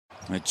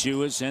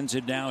Achiuwa sends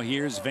it now.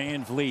 Here's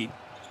Van Vliet.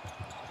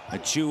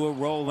 Achiuwa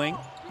rolling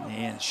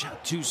and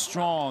shot too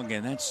strong,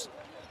 and that's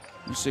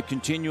just a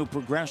continual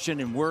progression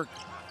and work.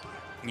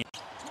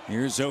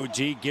 Here's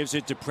OG, gives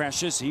it to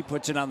Precious. He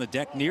puts it on the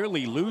deck,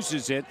 nearly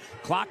loses it.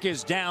 Clock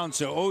is down,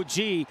 so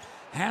OG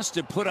has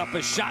to put up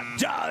a shot.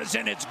 Does,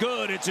 and it's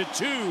good. It's a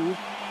 2.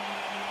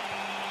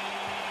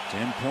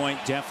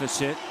 10-point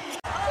deficit.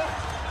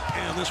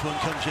 And this one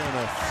comes down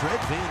to Fred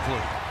Van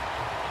Vliet.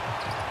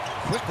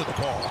 Quick with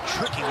the ball,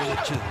 tricky with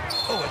it too.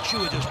 Oh,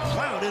 Achiuwa just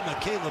plowed into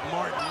Caleb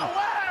Martin.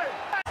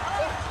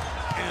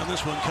 And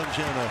this one comes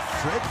down to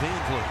Fred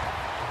Van Vliet.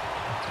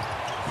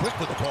 Quick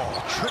with the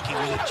ball, tricky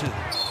with it too.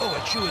 Oh,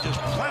 Achiuwa just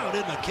plowed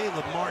into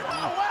Caleb Martin.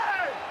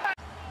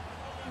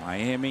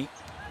 Miami,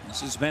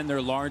 this has been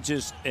their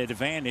largest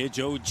advantage.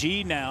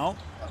 OG now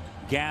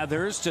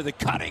gathers to the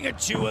cutting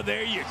Achiuwa.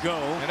 There you go.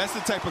 And that's the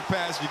type of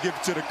pass you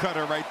give to the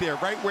cutter right there,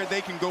 right where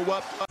they can go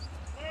up.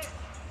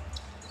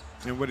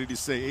 And what did he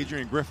say?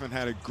 Adrian Griffin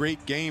had a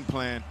great game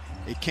plan.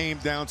 It came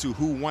down to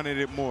who wanted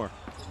it more,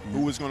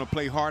 who was going to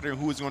play harder and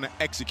who was going to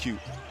execute.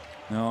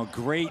 Oh,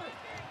 great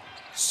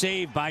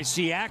save by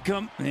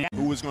Siakam.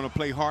 Who was going to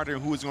play harder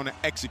and who was going to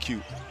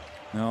execute.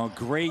 Oh,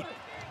 great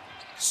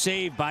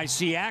save by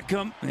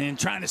Siakam and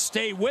trying to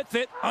stay with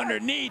it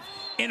underneath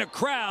in a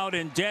crowd,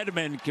 and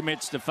Dedmon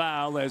commits the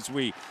foul as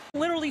we...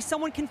 Literally,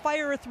 someone can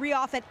fire a 3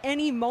 off at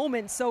any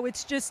moment, so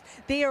it's just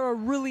they are a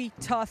really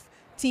tough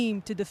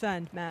team to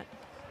defend, Matt.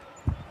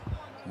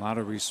 A lot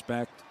of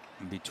respect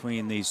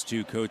between these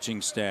two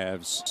coaching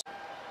staffs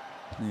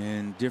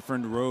and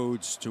different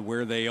roads to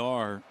where they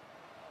are.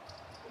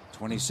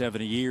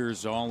 27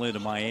 years all into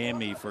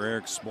Miami for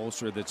Erik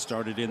Spoelstra that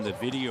started in the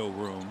video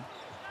room.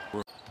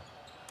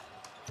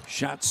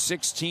 Shot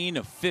 16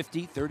 of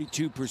 50,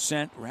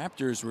 32%.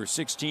 Raptors were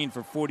 16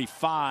 for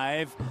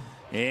 45.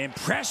 And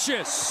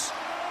Precious.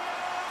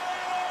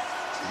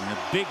 And a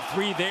big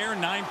 3 there,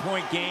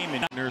 9-point game.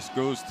 And Nurse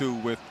goes to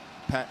with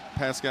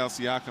Pascal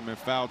Siakam in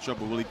foul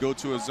trouble. Will he go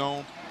to a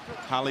zone?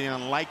 Highly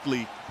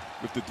unlikely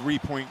with the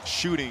 3-point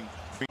shooting.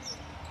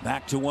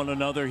 Back to one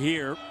another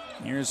here.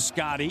 Here's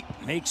Scotty,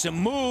 makes a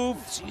move.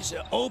 Sees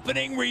an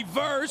opening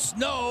reverse.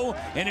 No,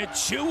 and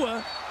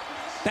Achiuwa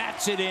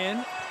bats it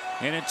in.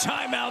 And a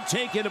timeout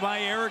taken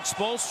by Erik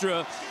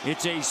Spoelstra.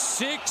 It's a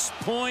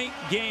 6-point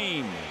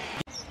game.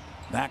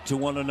 Back to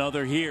one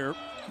another here.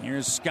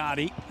 Here's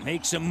Scotty,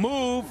 makes a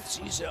move.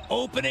 Sees an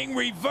opening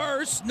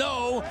reverse.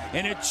 No,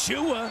 and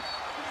Achiuwa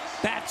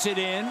bats it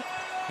in.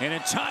 And a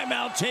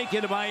timeout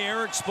taken by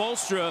Erik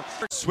Spoelstra.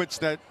 Switch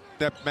that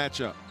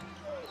matchup.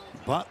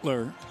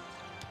 Butler.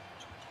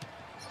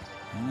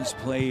 He's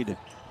played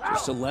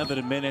just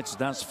 11 minutes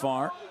thus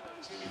far.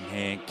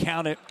 And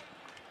count it.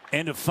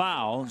 And a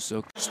foul.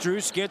 So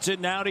Strus gets it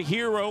now to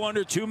Hero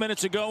under 2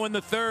 minutes ago in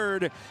the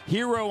third.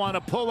 Hero on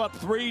a pull-up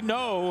 3,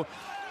 no.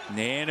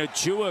 And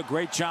Achiuwa,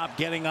 great job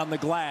getting on the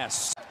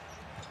glass.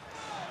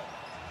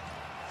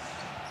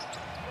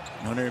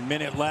 Under a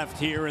minute left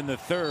here in the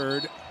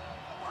third.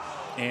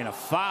 And a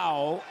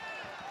foul.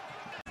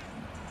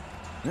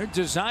 They're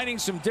designing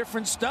some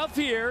different stuff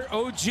here.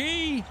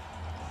 OG.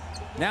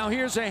 Now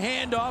here's a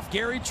handoff.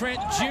 Gary Trent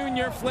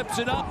Jr. flips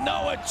it up.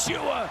 No,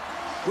 Achiuwa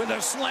with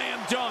a slam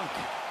dunk.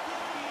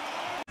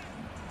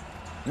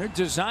 They're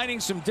designing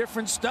some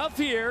different stuff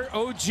here.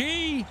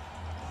 OG.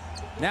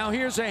 Now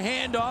here's a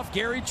handoff.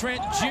 Gary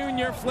Trent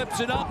Jr. flips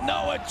it up.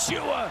 No,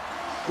 Achiuwa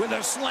with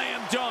a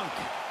slam dunk.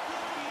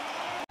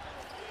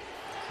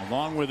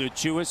 Along with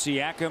Achiuwa,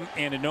 Siakam,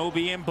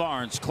 Anunoby, and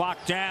Barnes. Clock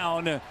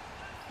down.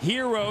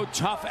 Hero,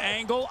 tough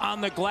angle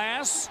on the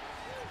glass.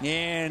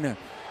 And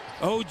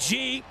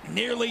OG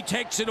nearly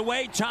takes it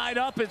away. Tied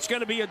up. It's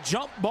going to be a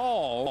jump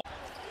ball.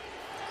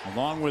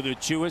 Along with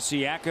Achiuwa,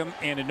 Siakam,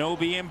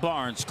 Anunoby, and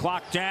Barnes.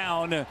 Clock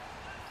down.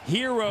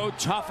 Hero,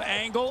 tough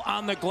angle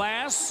on the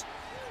glass.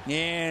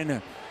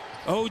 And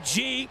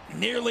OG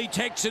nearly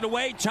takes it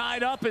away.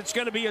 Tied up. It's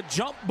going to be a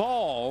jump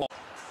ball.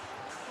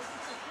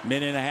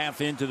 Minute and a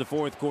half into the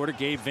fourth quarter.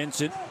 Gabe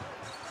Vincent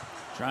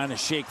trying to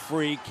shake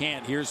free.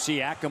 Can't. Here's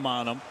Siakam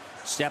on him.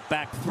 Step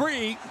back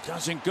 3.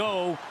 Doesn't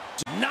go.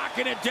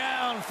 Knocking it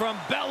down from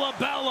Bella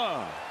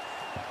Bella.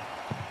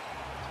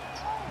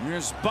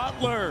 Here's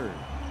Butler.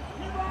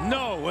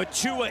 No,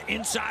 Achiuwa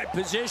inside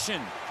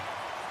position.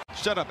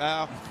 Shut up,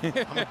 Al. I'm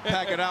going to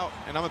pack it out,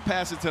 and I'm going to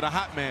pass it to the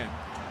hot man.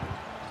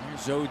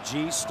 Here's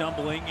OG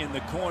stumbling in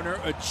the corner.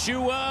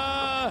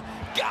 Achiuwa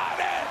got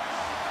it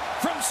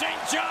from St.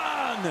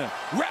 John.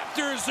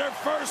 Raptors their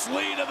first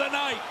lead of the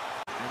night.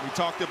 And we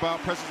talked about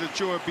Precious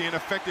Achiuwa being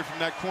effective from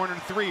that corner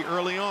 3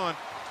 early on.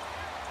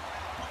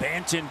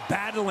 Banton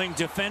battling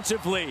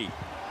defensively.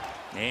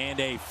 And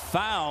a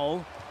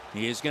foul.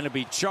 He is going to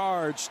be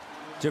charged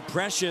to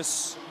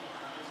Precious.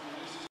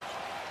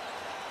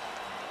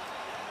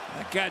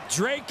 That got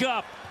Drake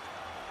up.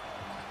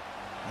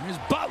 Here's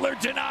Butler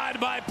denied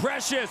by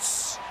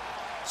Precious.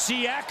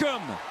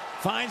 Siakam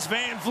finds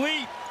Van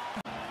Vliet.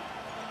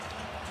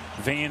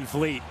 Van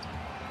Vliet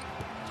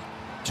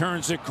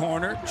turns the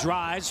corner,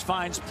 drives,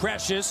 finds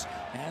Precious,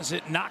 has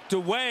it knocked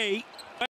away.